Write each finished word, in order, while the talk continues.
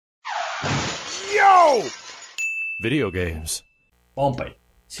Yo! Video games. Bump it.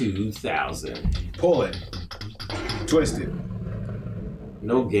 2000. Pull it. Twist it.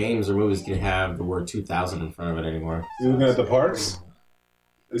 No games or movies can have the word 2000 in front of it anymore. You looking at the parks?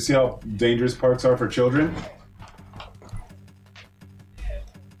 You see how dangerous parks are for children?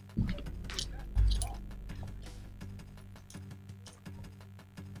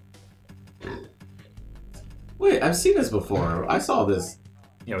 Wait, I've seen this before. I saw this.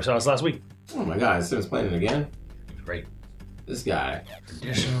 Yeah, we saw this last week. Oh my god, Sim's playing it again. Great. This guy.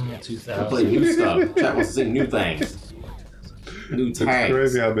 Traditional I 2000. play new stuff. Chat wants to see new things. New It's tanks.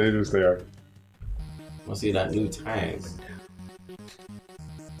 crazy how dangerous they are. Want to see that new tanks.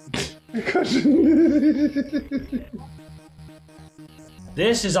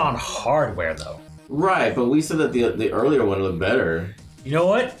 This is on hardware, though. Right, but we said that the earlier one looked better. You know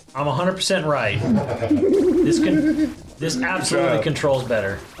what? I'm 100% right. This absolutely controls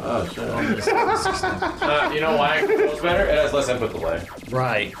better. Oh, shit. You know why it controls better? It has less input delay.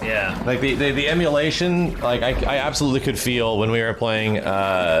 Right, yeah. Like the emulation, like I absolutely could feel when we were playing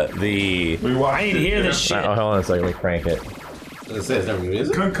the. I need to hear this shit. Oh, hold on a second, let me crank it. It says never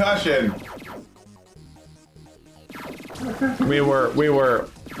music. Concussion. We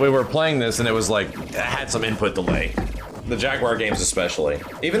were playing this and it was like it had some input delay. The Jaguar games especially.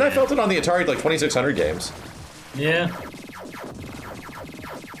 Even I felt it on the Atari like 2600 games. Yeah.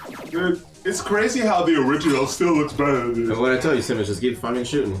 Dude, it's crazy how the original still looks better than And this. what I tell you, Sim, is just keep finding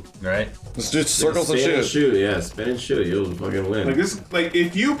shooting. Right. Let's just circles and Spin shoot. Yeah, spin and shoot. You'll fucking win. Like this, like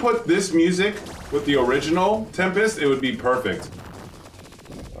if you put this music with the original Tempest, it would be perfect.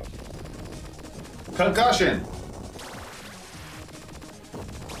 Concussion.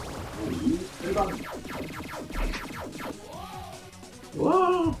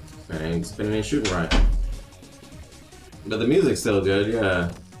 Whoa! Spinning and shooting right. But the music's still good,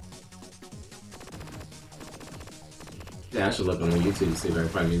 yeah. Yeah, I should look on YouTube to see if I can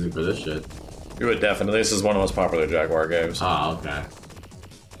find music for this shit. You would definitely. This is one of the most popular Jaguar games. Oh, okay.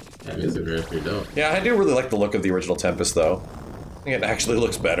 Yeah, music is pretty dope. Yeah, I do really like the look of the original Tempest though. I think it actually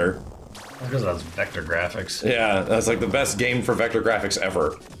looks better. Because that's vector graphics. Yeah, that's like the best game for vector graphics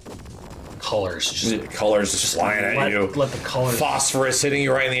ever. Colors. Just Colors just flying at you. Let the colors. Phosphorus hitting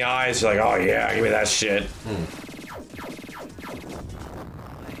you right in the eyes. You're like, oh yeah, give me that shit.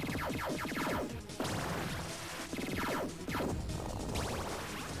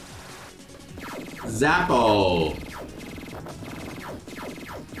 Zappo!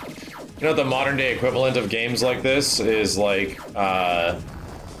 You know what the modern day equivalent of games like this is like,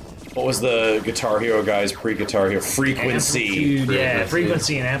 what was the Guitar Hero guys pre-Guitar Hero? Frequency. Amplitude, yeah,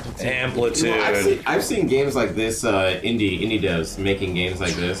 frequency and amplitude. Amplitude. You know, I've seen games like this, indie devs making games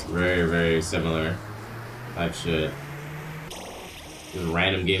like this. Very, very similar type shit. Just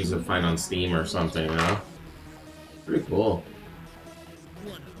random games you'll find on Steam or something, you know? Pretty cool.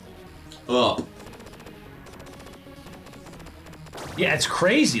 Up. Yeah, it's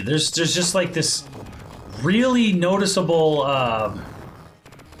crazy. There's just like this really noticeable,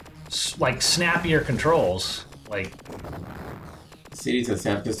 like snappier controls. Like CD to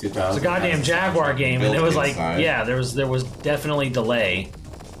Tempest 2000. it's a goddamn Jaguar game, and it was like, inside. yeah, there was definitely delay.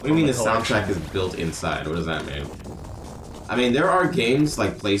 What do you mean the soundtrack is built inside? What does that mean? I mean, there are games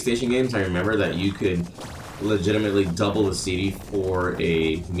like PlayStation games. I remember that you could legitimately double the CD for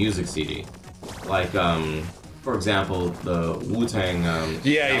a music CD, like for example, the Wu-Tang.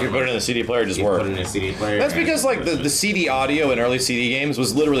 Yeah, you can put it in the CD player, just you work. put it in a CD player. That's because like the CD audio in early CD games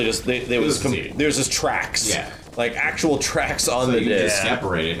was literally just there's just tracks. Yeah. Like actual tracks on so the you could just disc.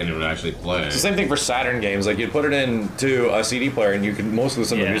 separate it and it would actually play. It's the same thing for Saturn games. Like you'd put it into a CD player and you could mostly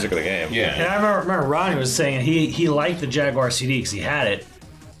listen to the Yeah. music of the game. And Yeah. I remember Ronnie was saying he liked the Jaguar CD because he had it.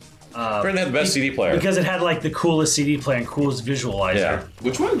 Brandon had the best CD player. Because it had like the coolest CD player and coolest visualizer. Yeah.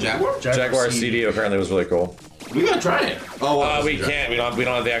 Which one? Jaguar? Jaguar CD apparently was really cool. We gotta try it. Oh, well, We can't. We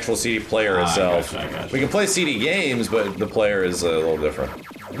don't have the actual CD player itself. I gotcha. We can play CD games, but the player is a little different.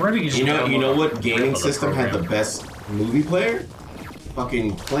 You know what gaming system had the best movie player?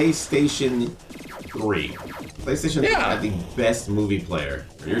 Fucking PlayStation 3. PlayStation 3 Yeah. had the best movie player.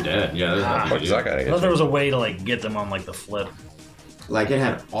 You're dead. Yeah, there's nothing What to is do. that guy? I thought there was a way to like get them on like the flip. Like it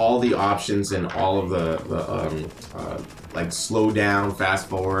had all the options and all of the like slow down, fast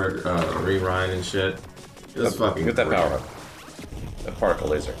forward, rerun and shit. It was fucking Get that great. power up. That particle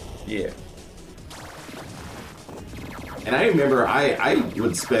laser. Yeah. And I remember I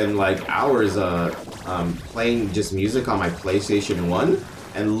would spend like hours playing just music on my PlayStation 1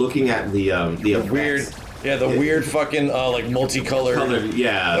 and looking at the Weird. Yeah, the weird fucking like multicolored.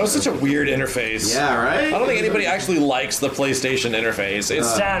 Yeah. That was such a weird interface. Yeah, right? I don't think anybody actually likes the PlayStation interface.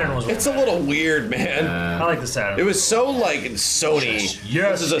 Saturn was. It's a little weird, man. I like the Saturn. It was so like Sony.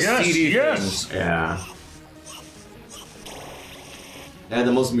 Yes, this is a CD thing. Yeah. And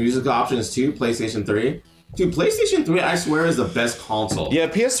the most music options too, PlayStation 3. Dude, PlayStation 3, I swear, is the best console. Yeah,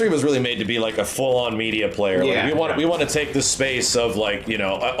 PS3 was really made to be like a full-on media player. Yeah, like, we want to take the space of like, you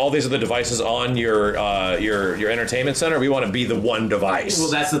know, all these other devices on your entertainment center. We want to be the one device. Well,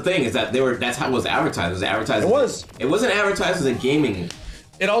 that's the thing, is that that's how it was advertised. It was advertised. It wasn't advertised as a gaming.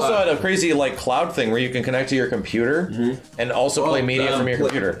 It also had a crazy like cloud thing where you can connect to your computer and also play media from your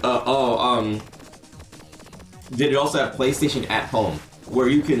computer. Did it also have PlayStation at Home, where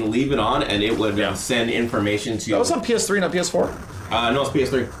you can leave it on and it would send information to... That was on PS3, not PS4? No, it's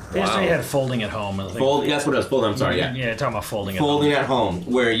PS3. PS3 had folding at home. That's what it was, folding, I'm sorry, yeah. Yeah, talking about folding at Folding home. at home,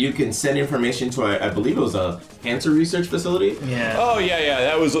 where you can send information to, I believe it was a cancer research facility. Yeah. Oh, yeah,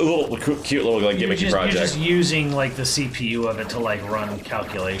 that was a little cute little like gimmicky project. You're just using like the CPU of it to like run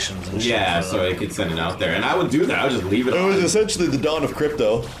calculations and shit. Yeah, so it could send it out there. And I would do that, I would just leave it on. It was essentially the dawn of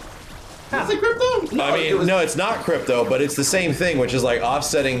crypto. Is it crypto? No, I mean, no, it's not crypto, but it's the same thing, which is like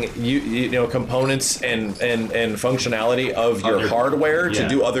offsetting you know components and functionality of your hardware to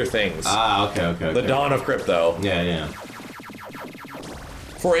do other things. Ah, okay. The dawn of crypto. Yeah.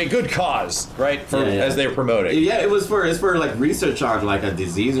 For a good cause, right? As they're promoting. Yeah, it's for like research on like a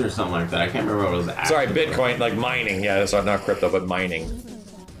disease or something like that. I can't remember what it was. Sorry, Bitcoin, like mining. Yeah, sorry, not crypto, but mining.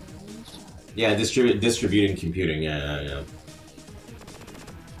 Yeah, distributing computing. Yeah.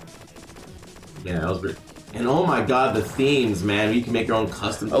 Yeah, that was great. And oh my god, the themes, man. You can make your own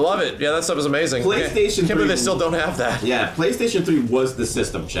custom. I love it. Yeah, that stuff is amazing. PlayStation 3. Can't believe they still don't have that. Yeah, PlayStation 3 was the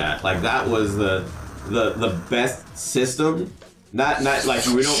system, chat. Like, that was the best system. Not like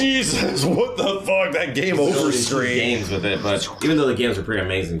we don't... Jesus, what the fuck? That game over screen. Games with it, but even though the games are pretty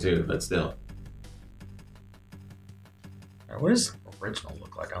amazing too, but still. What does original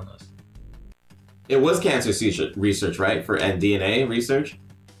look like on this? It was cancer research, right? And DNA research.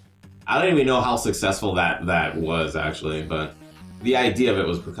 I don't even know how successful that was, actually, but the idea of it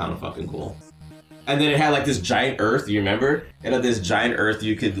was kind of fucking cool. And then it had like this giant Earth, you remember? It had this giant Earth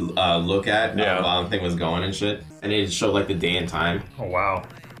you could look at while the thing was going and shit. And it showed like the day and time. Oh, wow.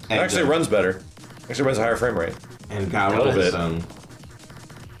 And it actually runs better. Actually runs a higher frame rate. And God, what was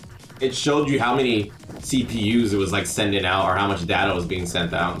it showed you how many CPUs it was like sending out or how much data was being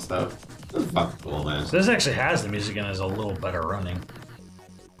sent out and stuff. It was fucking cool, man. So this actually has the music and is a little better running.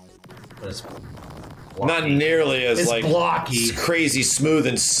 But it's not nearly as like blocky. It's crazy smooth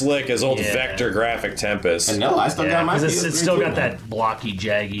and slick as old vector graphic Tempest. And no, I still got my PS3 it's still got that blocky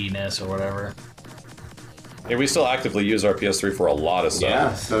jagginess or whatever. Yeah, we still actively use our PS3 for a lot of stuff.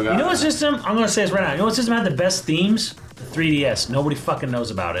 Yeah, still got You know what system? I'm gonna say this right now. You know what system had the best themes? The 3DS. Nobody fucking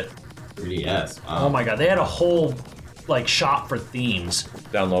knows about it. 3DS. Wow. Oh my god, they had a whole like shop for themes.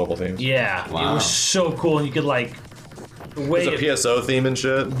 Downloadable themes. Yeah, wow. It was so cool, and you could like the way there's a PSO theme and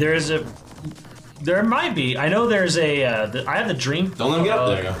shit. There might be. I know there's a. I have the Dream. Don't let me get up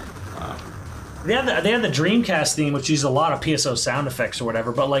there. They have the Dreamcast theme, which uses a lot of PSO sound effects or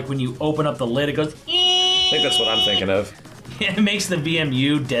whatever. But like when you open up the lid, it goes. I think that's what I'm thinking of. It makes the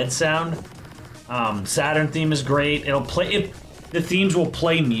VMU dead sound. Saturn theme is great. It'll play. The themes will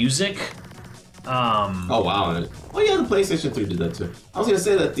play music. Oh wow! Oh yeah, the PlayStation 3 did that too. I was gonna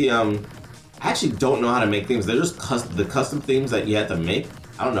say that I actually don't know how to make themes. They're just the custom themes that you had to make.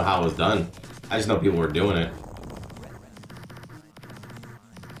 I don't know how it was done. I just know people were doing it.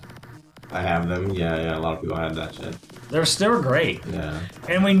 I have them. Yeah. A lot of people had that shit. They were great. Yeah.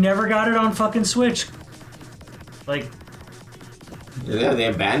 And we never got it on fucking Switch. Like. Yeah, they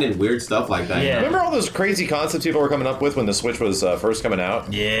abandoned weird stuff like that. Yeah. Remember all those crazy concepts people were coming up with when the Switch was first coming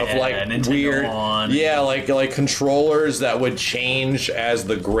out? Yeah, of like Nintendo weird, on. yeah, like controllers that would change as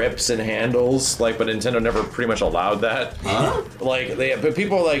the grips and handles. Like, but Nintendo never pretty much allowed that. Huh? But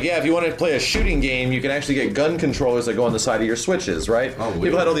people were like, yeah, if you want to play a shooting game, you can actually get gun controllers that go on the side of your Switches, right? Oh, weird.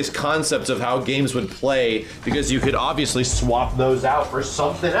 People had all these concepts of how games would play because you could obviously swap those out for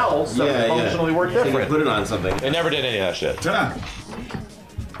something else that would functionally work You can different. put it on something. They never did any of that shit.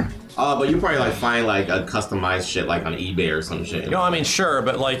 But you probably like find like a customized shit like on eBay or some shit. No, I mean sure,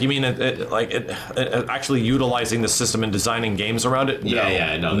 but like you mean it actually utilizing the system and designing games around it?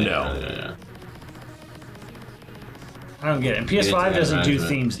 No. No. I don't get it. And PS5 doesn't do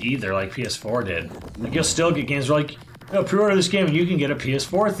themes either, like PS4 did. Like you'll still get games where like No, pre-order this game and you can get a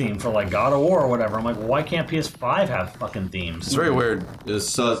PS4 theme for like God of War or whatever. I'm like, well, why can't PS5 have fucking themes? It's very weird. It was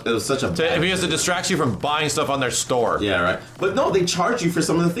such a bad Because it distracts you from buying stuff on their store. Yeah, right. But no, they charge you for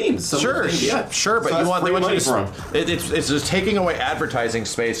some of the themes. Sure, but so they want you to. It's just taking away advertising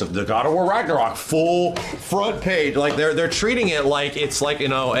space of the God of War Ragnarok full front page. Like they're treating it like it's like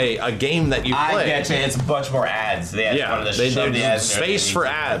a game that you play. I get you. It's a bunch more ads. They have space for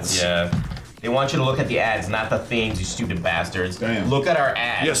ads. Yeah. They want you to look at the ads, not the themes, you stupid bastards. Damn. Look at our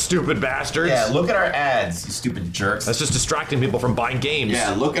ads. You stupid bastards. Yeah, look at our ads, you stupid jerks. That's just distracting people from buying games.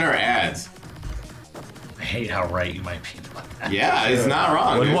 Yeah, look at our ads. I hate how right you might be about that. Yeah, it's not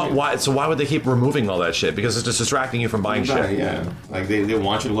wrong. So why would they keep removing all that shit? Because it's just distracting you from buying shit. Yeah, like they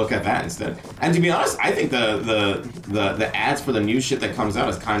want you to look at that instead. And to be honest, I think the ads for the new shit that comes out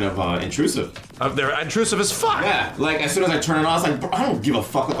is kind of intrusive. They're intrusive as fuck. Yeah, like as soon as I turn it on, it's like, bro, I don't give a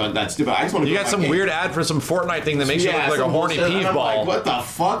fuck about that stupid. I just want to. You got some weird ad for some Fortnite thing that makes you look like a horny peeve ball. Like, what the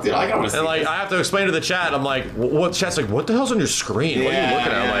fuck, dude? I gotta see. And like, I have to explain to the chat. I'm like, what? Chat's like, what the hell's on your screen? What are you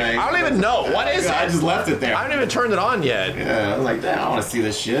looking at? I'm like, I don't even know. What is it? I just left it there. I haven't even turned it on yet. Yeah, I was like, damn, I don't want to see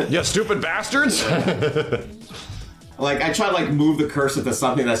this shit. You stupid bastards. Like, I try to, like, move the cursor to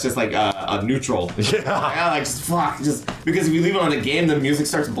something that's just, like, a neutral. Yeah. Like, just fuck. Just, because if you leave it on a game, the music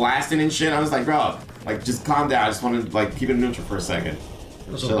starts blasting and shit. I was like, bro, like, just calm down. I just want to, like, keep it neutral for a second.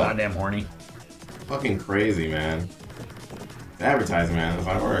 So goddamn horny. Fucking crazy, man. Advertising, man. That's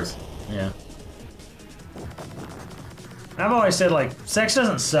how it works. Yeah. I've always said, like, sex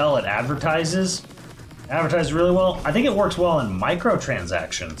doesn't sell, it advertises. Advertises really well. I think it works well in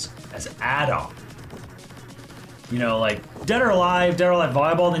microtransactions as add-on. You know, like Dead or Alive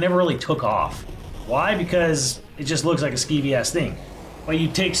Volleyball, they never really took off. Why? Because it just looks like a skeevy-ass thing. But you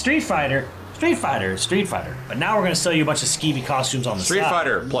take Street Fighter. But now we're going to sell you a bunch of skeevy costumes on the Street side.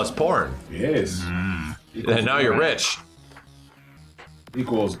 Fighter plus porn. Yes. And now you're rich.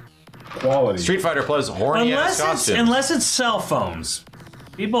 Equals quality. Street Fighter plus horny-ass costumes. Unless it's cell phones.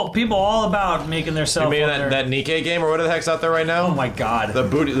 People all about making their cell phone. You mean that Nikkei game or what the heck's out there right now? Oh my god. The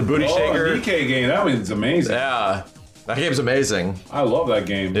booty shaker. Nikkei game, that one's amazing. Yeah. That game's amazing. I love that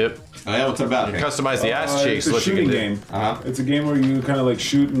game. Yep. Oh, yeah, what's it about? You customize the ass cheeks. It's a what you can shooting do. game. It's a game where you kind of like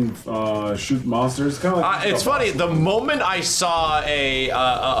shoot monsters. Kind of like It's funny. The moment I saw a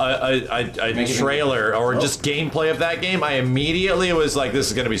trailer or just gameplay of that game, I immediately was like, "This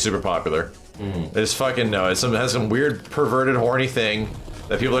is gonna be super popular." It's fucking no. It has some weird perverted horny thing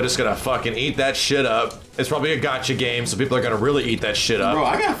that people are just gonna fucking eat that shit up. It's probably a gotcha game, so people are gonna really eat that shit up. Bro,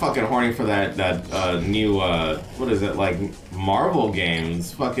 I got fucking horny for that new what is it, like Marvel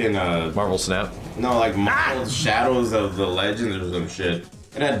games? Fucking Marvel Snap. No, like Marvel Shadows of the Legends or some shit.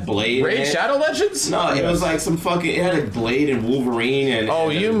 It had Blade. Raid Shadow Legends? No, it was like some fucking. It had a Blade and Wolverine and. Oh,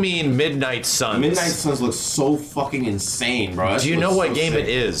 you mean Midnight Suns? Midnight Suns looks so fucking insane, bro. Do you know what game it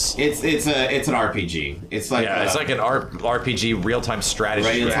is? It's an RPG. It's like it's like an RPG real-time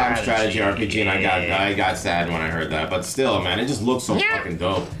strategy. Real-time strategy RPG, and I got sad when I heard that. But still, man, it just looks so fucking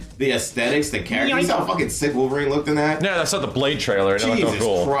dope. The aesthetics, the characters. You see how fucking sick Wolverine looked in that? No, that's not the Blade trailer. Jesus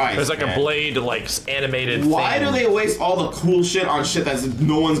cool. Christ, There's like a Blade, like, animated Why thing. do they waste all the cool shit on shit that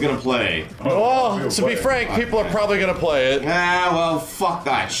no one's gonna play? Oh, to be frank, people are probably gonna play it. Ah, well, fuck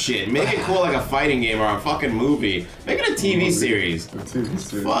that shit. Make it cool like a fighting game or a fucking movie. Make it a TV series.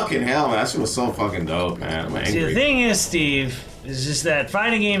 Fucking hell, man. That shit was so fucking dope, man. I'm angry. See, the thing is, Steve, is just that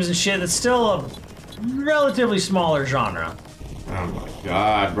fighting games and shit, that's still a relatively smaller genre. Oh my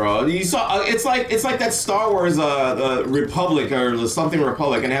god, bro! You saw it's like that Star Wars the Republic or the something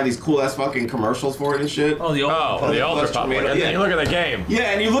Republic, and they have these cool ass fucking commercials for it and shit. Oh, the old Republic. And then you look at the game.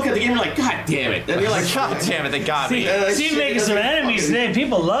 Yeah, and you look at the game, you're like, god damn it! And you're like, god damn it, they got me. Steve making some enemies today.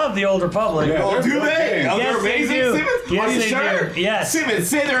 People love the old Republic. Yeah, oh, do they? Yes, they're amazing, they do. Simmons? Yes, Are you they sure? do. Yes. Simmons,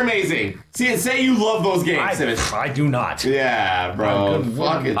 say they're amazing. Say you love those games, Simmons. I do not. Yeah, bro.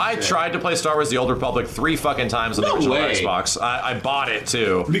 Fucking I tried to play Star Wars: The Old Republic 3 fucking times on the original Xbox. I bought it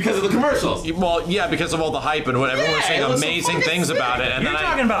too. Because of the commercials. Well, yeah, because of all the hype and what everyone was saying amazing things about it. And You're then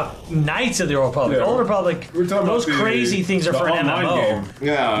talking about Knights of the Old Republic. Yeah, Old Republic, those crazy things are for an MMO. Game.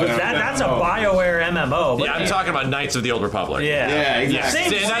 Yeah, But that's a BioWare MMO. But yeah, I'm talking about Knights of the Old Republic. Yeah,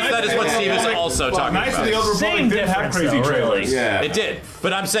 exactly. That is what Steve is also talking Knights about. of the Old Republic Same did have difference, crazy though, trailers. really. Yeah. It did.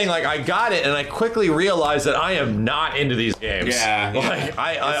 But I'm saying, like, I got it, and I quickly realized that I am not into these games. Yeah. Like,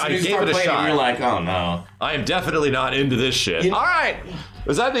 I You gave start it a playing shot. and you're like, oh no. I am definitely not into this shit. All right.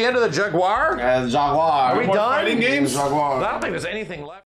 Was that the end of the Jaguar? Jaguar. Are we done? Fighting games? Jaguar. I don't think there's anything left.